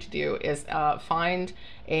ask you to do is find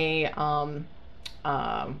a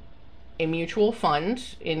mutual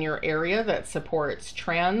fund in your area that supports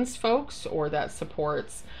trans folks, or that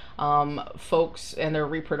supports folks and their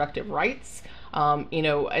reproductive rights. You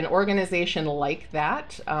know, an organization like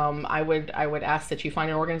that, I would ask that you find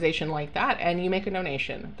an organization like that and you make a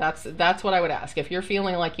donation. That's what I would ask. If you're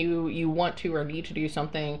feeling like you want to or need to do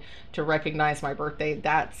something to recognize my birthday,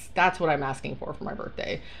 that's what I'm asking for my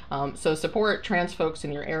birthday. So support trans folks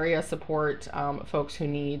in your area, support folks who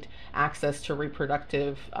need access to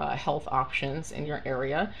reproductive health options in your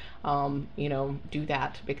area. You know, do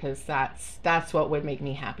that, because that's what would make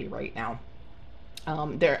me happy right now.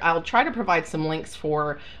 I'll try to provide some links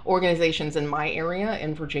for organizations in my area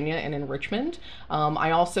in Virginia and in Richmond.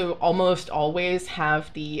 I also almost always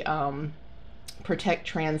have the Protect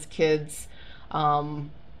Trans Kids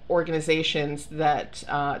organizations that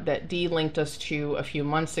Dee linked us to a few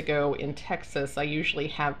months ago in Texas. I usually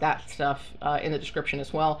have that stuff in the description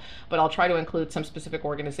as well, but I'll try to include some specific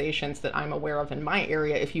organizations that I'm aware of in my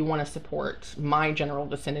area if you want to support my general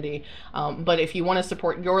vicinity. But if you want to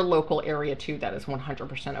support your local area too, that is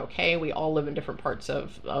 100% okay. We all live in different parts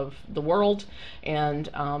of the world, and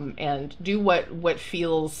do what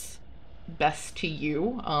feels best to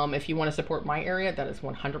you. If you want to support my area, that is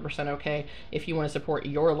 100% okay. If you want to support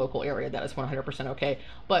your local area, that is 100% okay.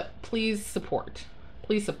 But please support,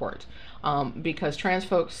 because trans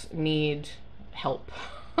folks need help.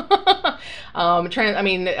 You know,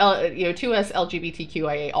 2S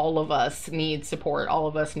LGBTQIA, all of us need support, all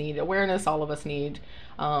of us need awareness, all of us need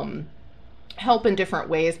help in different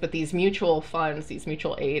ways. But these mutual funds, these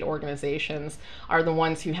mutual aid organizations, are the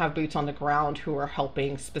ones who have boots on the ground, who are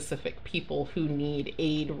helping specific people who need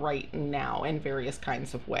aid right now in various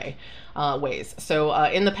kinds of ways. So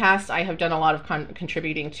in the past, I have done a lot of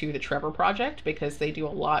contributing to the Trevor Project, because they do a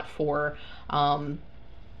lot for 2S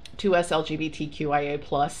LGBTQIA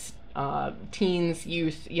plus teens,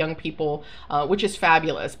 youth, young people, which is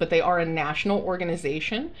fabulous. But they are a national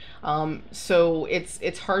organization, so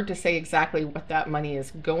it's hard to say exactly what that money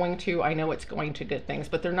is going to. I know it's going to good things,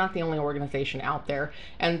 but they're not the only organization out there,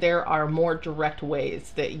 and there are more direct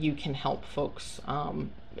ways that you can help folks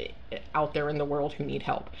out there in the world who need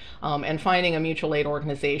help. And finding a mutual aid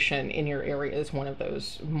organization in your area is one of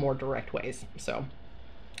those more direct ways. So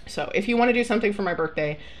if you want to do something for my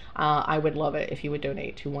birthday, I would love it if you would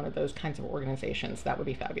donate to one of those kinds of organizations. That would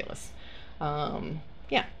be fabulous.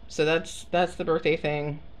 Yeah, so that's the birthday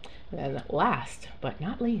thing. And last but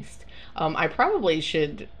not least, I probably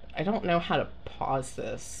should, I don't know how to pause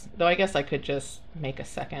this, though I guess I could just make a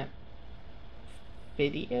second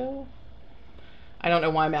video. I don't know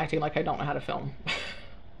why I'm acting like I don't know how to film.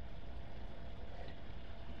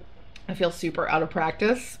 I feel super out of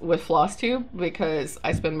practice with Flosstube, because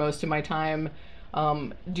I spend most of my time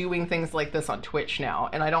doing things like this on Twitch now,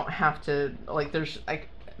 and I don't have to, like,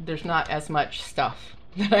 there's not as much stuff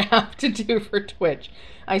that I have to do for Twitch.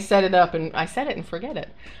 I set it up and I set it and forget it.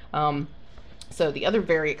 So the other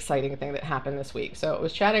very exciting thing that happened this week, so I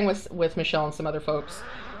was chatting with Michelle and some other folks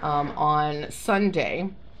on Sunday,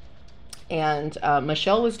 and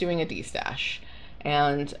Michelle was doing a D-stash.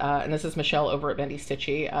 And this is Michelle over at Bendy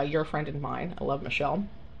Stitchy. You're a friend of mine. I love Michelle.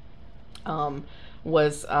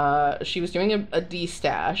 was she was doing a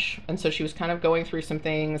de-stash, and so she was kind of going through some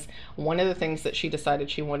things. One of the things that she decided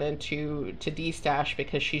she wanted to de-stash,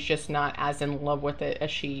 because she's just not as in love with it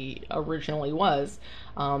as she originally was,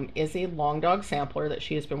 is a long dog sampler that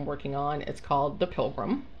she has been working on. It's called the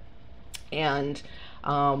Pilgrim, and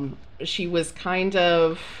she was kind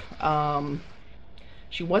of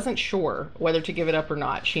she wasn't sure whether to give it up or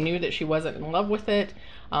not. She knew that she wasn't in love with it,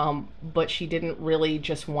 but she didn't really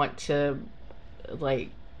just want to like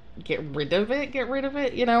get rid of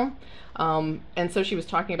it, you know? And so she was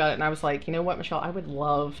talking about it, and I was like, you know what, Michelle, I would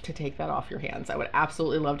love to take that off your hands. I would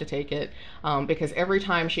absolutely love to take it, because every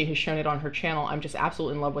time she has shown it on her channel, I'm just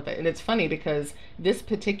absolutely in love with it. And it's funny because this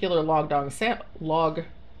particular long dog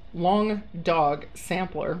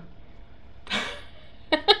sampler,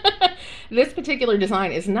 this particular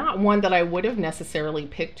design is not one that I would have necessarily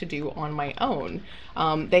picked to do on my own.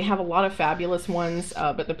 They have a lot of fabulous ones,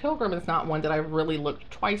 but the Pilgrim is not one that I've really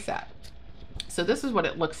looked twice at. So this is what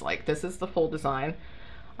it looks like. This is the full design.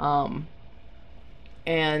 And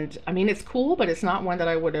I mean, it's cool, but it's not one that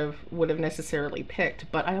I would have necessarily picked.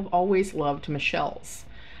 But I have always loved Michelle's.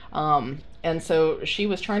 And so she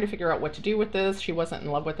was trying to figure out what to do with this. She wasn't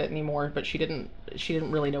in love with it anymore, but she didn't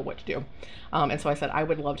really know what to do. And so I said, I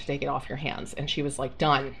would love to take it off your hands. And she was like,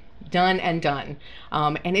 done and done.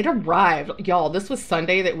 And it arrived, y'all, this was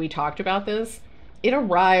Sunday that we talked about this. It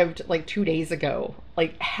arrived like 2 days ago.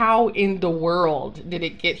 Like, how in the world did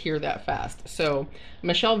it get here that fast? So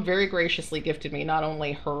Michelle very graciously gifted me not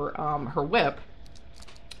only her, her whip,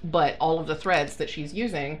 but all of the threads that she's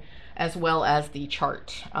using, as well as the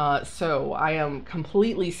chart. So I am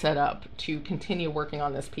completely set up to continue working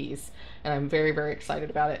on this piece, and I'm very, very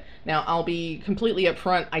excited about it. Now, I'll be completely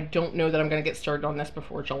upfront. I don't know that I'm going to get started on this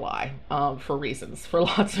before July, for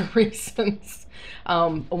lots of reasons.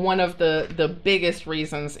 One of the biggest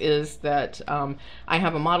reasons is that I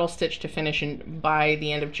have a model stitch to finish by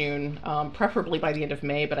the end of June, preferably by the end of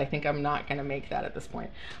May, but I think I'm not going to make that at this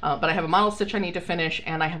point. But I have a model stitch I need to finish,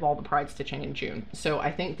 and I have all the pride stitching in June. So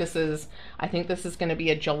I think this is going to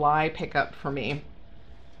be a July pickup for me.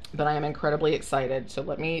 But I am incredibly excited. So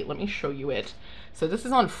let me show you it. So this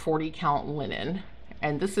is on 40 count linen,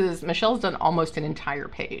 and this is, Michelle's done almost an entire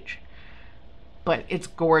page, but it's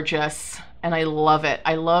gorgeous and I love it.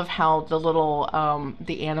 I love how the little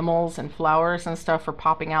the animals and flowers and stuff are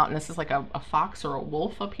popping out, and this is like a fox or a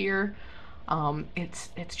wolf up here.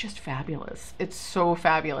 It's just fabulous. It's so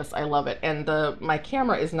fabulous. I love it. And my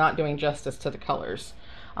camera is not doing justice to the colors.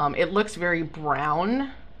 It looks very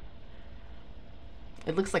brown.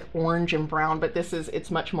 It looks like orange and brown, but it's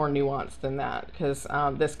much more nuanced than that, because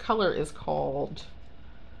this color is called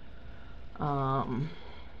Fall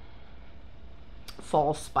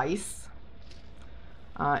Spice,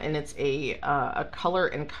 and it's a color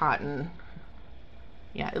in cotton.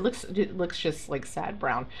 Yeah, it looks just like sad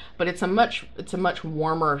brown, but it's a much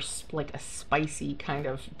warmer, like a spicy kind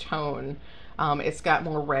of tone. It's got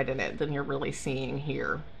more red in it than you're really seeing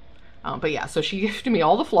here. But yeah, so she gifted me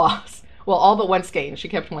all the floss. Well, all but one skein. She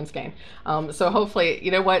kept one skein. So hopefully,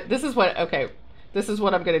 you know what? This is what I'm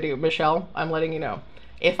going to do. Michelle, I'm letting you know.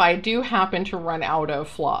 If I do happen to run out of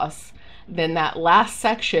floss, then that last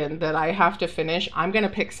section that I have to finish, I'm going to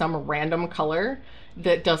pick some random color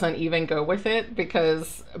that doesn't even go with it,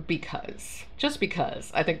 because just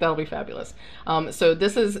because I think that'll be fabulous. So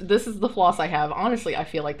this is the floss I have. Honestly, I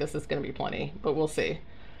feel like this is going to be plenty, but we'll see.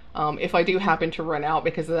 If I do happen to run out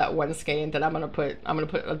because of that one skein, then I'm gonna put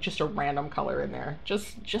just a random color in there,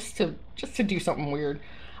 just to do something weird.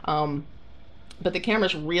 But the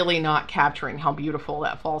camera's really not capturing how beautiful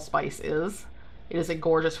that Fall Spice is. It is a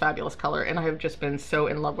gorgeous, fabulous color, and I have just been so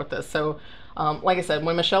in love with this. So, like I said,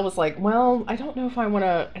 when Michelle was like, "Well, I don't know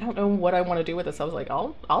what I want to do with this," I was like,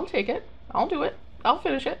 "I'll take it. I'll do it. I'll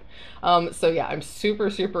finish it." So yeah, I'm super,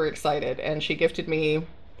 super excited, and she gifted me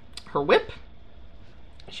her whip.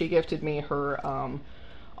 She gifted me her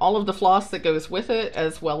all of the floss that goes with it,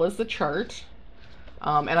 as well as the chart.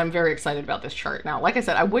 And I'm very excited about this chart. Now, like I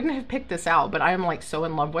said, I wouldn't have picked this out, but I am like so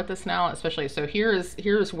in love with this now, especially. So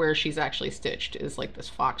here's where she's actually stitched, is like this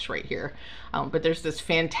fox right here. But there's this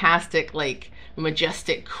fantastic, like,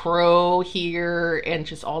 majestic crow here, and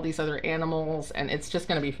just all these other animals, and it's just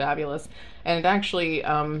going to be fabulous. And it actually,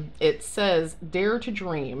 it says, "Dare to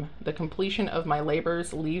dream. The completion of my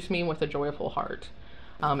labors leaves me with a joyful heart."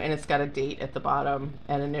 And it's got a date at the bottom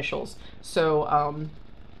and initials. So,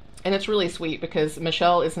 and it's really sweet because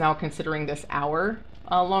Michelle is now considering this our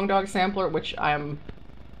long dog sampler, which I'm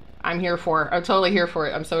here for. I'm totally here for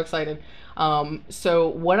it. I'm so excited. So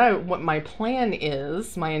what my plan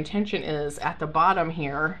is, my intention is, at the bottom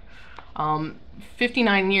here, um,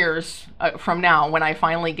 59 years from now, when I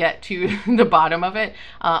finally get to the bottom of it,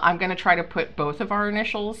 I'm going to try to put both of our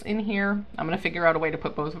initials in here. I'm going to figure out a way to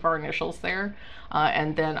put both of our initials there,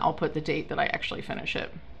 and then I'll put the date that I actually finish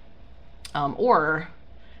it. Or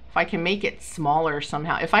if I can make it smaller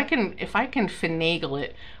somehow, if I can finagle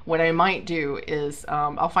it, what I might do is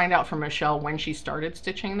I'll find out from Michelle when she started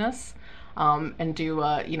stitching this, and do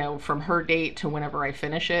you know, from her date to whenever I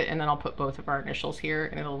finish it, and then I'll put both of our initials here,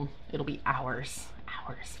 and it'll be hours.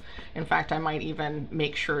 In fact, I might even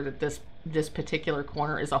make sure that this particular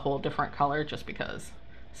corner is a whole different color, just because.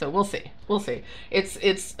 So we'll see.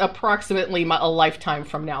 It's approximately a lifetime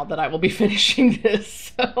from now that I will be finishing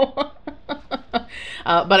this. So,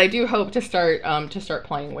 but I do hope to start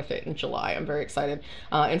playing with it in July. I'm very excited.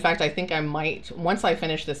 In fact, I think I might, once I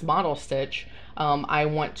finish this model stitch,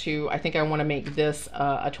 I think I want to make this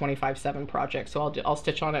a 25/7 project. So I'll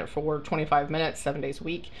stitch on it for 25 minutes, 7 days a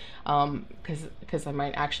week, because I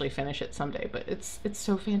might actually finish it someday. But it's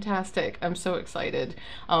so fantastic. I'm so excited.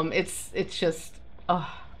 It's just,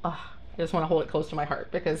 I just want to hold it close to my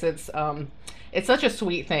heart, because it's such a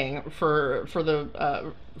sweet thing for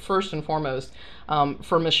the first and foremost,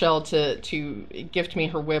 for Michelle to gift me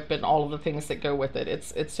her whip and all of the things that go with it.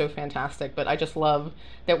 It's so fantastic. But I just love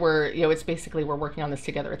that we're, you know, it's basically we're working on this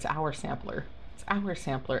together. It's our sampler.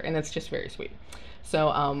 And it's just very sweet.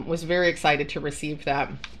 So was very excited to receive that.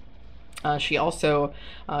 She also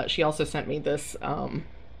sent me this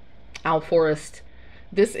Owl Forest.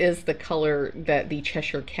 This is the color that the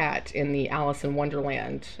Cheshire Cat in the Alice in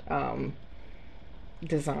Wonderland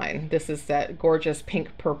design. This is that gorgeous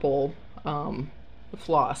pink purple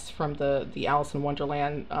floss from the Alice in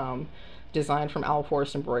Wonderland design from Owl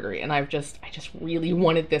Forest Embroidery. And I just really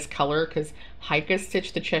wanted this color, because Heike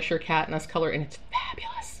stitched the Cheshire Cat in this color, and it's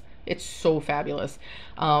fabulous. It's so fabulous.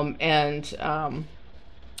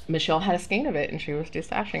 Michelle had a skein of it, and she was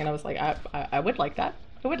destashing, and I was like, I would like that.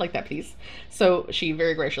 I would like that, please. So she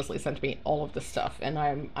very graciously sent me all of this stuff, and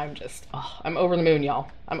I'm just, I'm over the moon,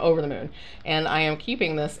 y'all. I'm over the moon. And I am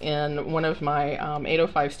keeping this in one of my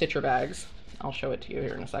 805 stitcher bags. I'll show it to you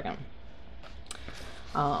here in a second.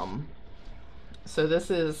 So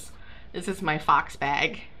this is my Fox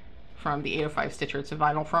bag from the 805 stitcher. It's a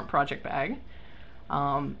vinyl front project bag,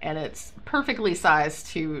 and it's perfectly sized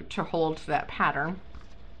to hold that pattern.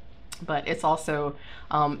 But it's also,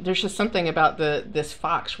 there's just something about this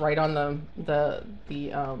fox right on the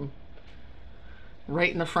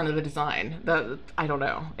right in the front of the design that, I don't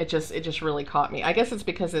know, it just really caught me. I guess it's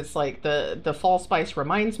because it's like the fall spice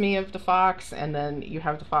reminds me of the fox, and then you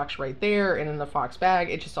have the fox right there, and in the fox bag,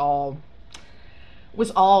 it just all was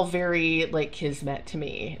all very like kismet to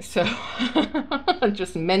me. So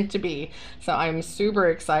just meant to be. So I'm super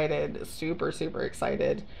excited, super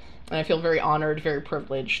excited. And I feel very honored, very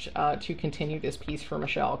privileged to continue this piece for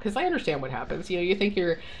Michelle, because I understand what happens. You know, you think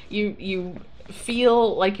you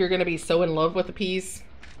feel like you're going to be so in love with the piece.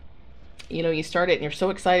 You know, you start it and you're so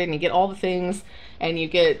excited, and you get all the things, and you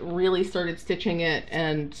get really started stitching it,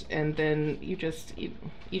 and then you just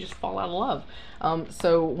fall out of love.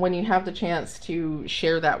 So when you have the chance to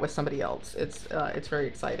share that with somebody else, it's very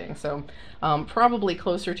exciting. So probably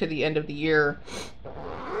closer to the end of the year,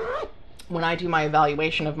 when I do my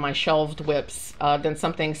evaluation of my shelved whips, then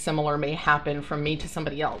something similar may happen from me to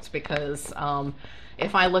somebody else, because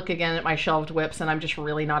if I look again at my shelved whips and I'm just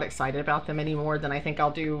really not excited about them anymore, then I think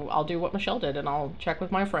I'll do what Michelle did, and I'll check with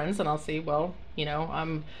my friends, and I'll see, well, you know,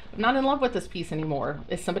 I'm not in love with this piece anymore.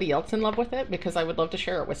 Is somebody else in love with it? Because I would love to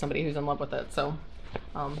share it with somebody who's in love with it. So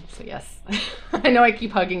yes, I know I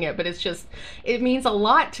keep hugging it, but it's just, it means a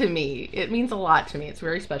lot to me. It's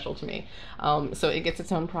very special to me. So it gets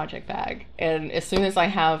its own project bag. And as soon as I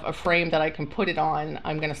have a frame that I can put it on,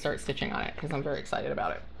 I'm going to start stitching on it, because I'm very excited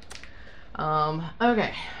about it.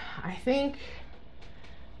 Okay, I think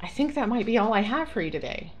that might be all I have for you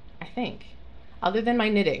today. I think. Other than my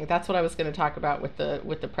knitting, that's what I was going to talk about with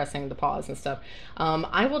the pressing the paws and stuff.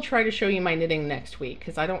 I will try to show you my knitting next week,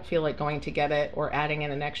 because I don't feel like going to get it or adding in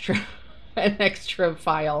an extra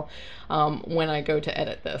file when I go to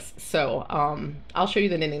edit this. So I'll show you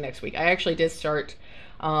the knitting next week. I actually did start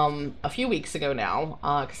a few weeks ago now,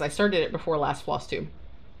 because I started it before last Flosstube.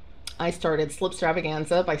 I started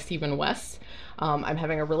Slipstravaganza by Stephen West. I'm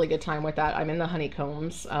having a really good time with that. I'm in the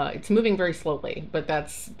honeycombs. It's moving very slowly, but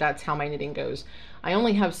that's how my knitting goes. I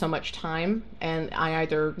only have so much time, and I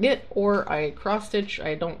either knit or I cross stitch.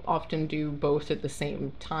 I don't often do both at the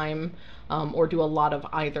same time, or do a lot of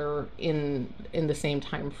either in the same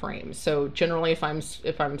time frame. So generally, if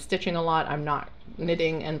I'm stitching a lot, I'm not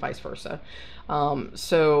knitting, and vice versa.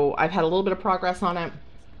 So I've had a little bit of progress on it.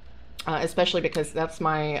 especially because that's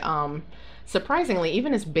my surprisingly,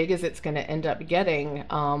 even as big as it's going to end up getting,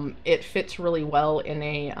 it fits really well in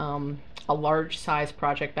a large size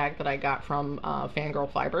project bag that I got from Fangirl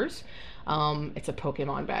Fibers. It's a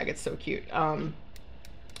Pokemon bag. It's so cute.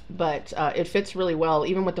 But it fits really well,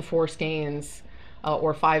 even with the 4 skeins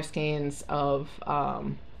or 5 skeins of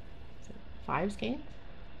 5 skeins.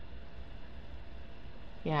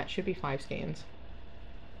 Yeah, it should be 5 skeins.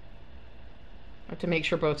 I have to make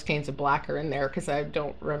sure both skeins of black are in there because I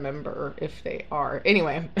don't remember if they are.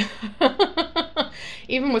 Anyway,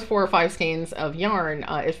 even with 4 or 5 skeins of yarn,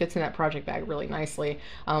 it fits in that project bag really nicely.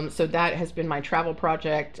 So that has been my travel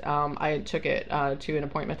project. I took it to an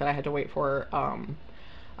appointment that I had to wait for.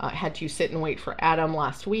 Had to sit and wait for Adam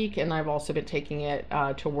last week, and I've also been taking it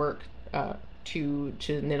to work to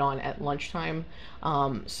knit on at lunchtime.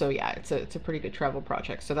 So yeah, it's a pretty good travel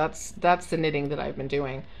project. So that's the knitting that I've been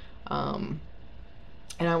doing.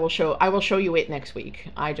 And I will show you it next week.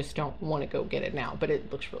 I just don't want to go get it now, but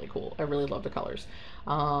it looks really cool. I really love the colors.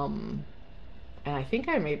 And I think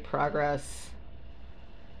I made progress.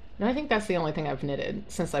 No, I think that's the only thing I've knitted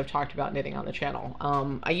since I've talked about knitting on the channel.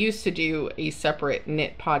 I used to do a separate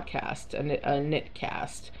knit podcast, a knit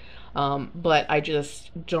cast, but I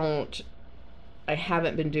just don't. I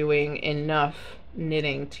haven't been doing enough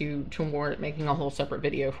knitting to warrant making a whole separate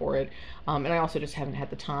video for it. And I also just haven't had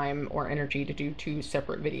the time or energy to do 2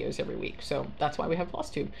 separate videos every week. So that's why we have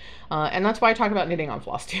Flosstube. And that's why I talk about knitting on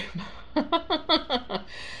Flosstube.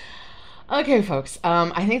 Okay, folks,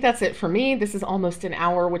 I think that's it for me. This is almost an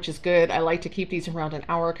hour, which is good. I like to keep these around an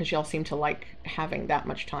hour because y'all seem to like having that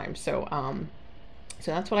much time. So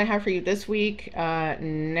that's what I have for you this week.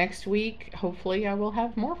 Next week, hopefully I will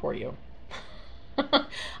have more for you.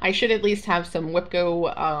 I should at least have some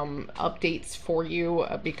WIPGO updates for you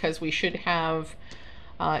because we should have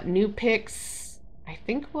new picks. I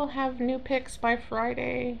think we'll have new picks by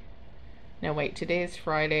Friday. No, wait, today is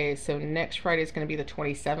Friday, so next Friday is going to be the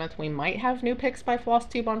 27th. We might have new picks by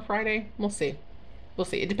Flosstube on Friday. We'll see. We'll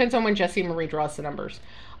see. It depends on when Jessie Marie draws the numbers.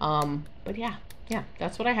 But yeah,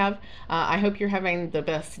 that's what I have. I hope you're having the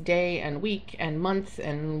best day and week and month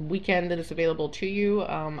and weekend that is available to you.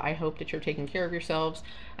 I hope that you're taking care of yourselves.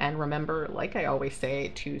 And remember, like I always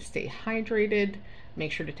say, to stay hydrated,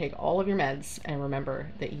 make sure to take all of your meds, and remember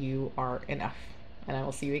that you are enough. And I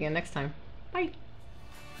will see you again next time. Bye.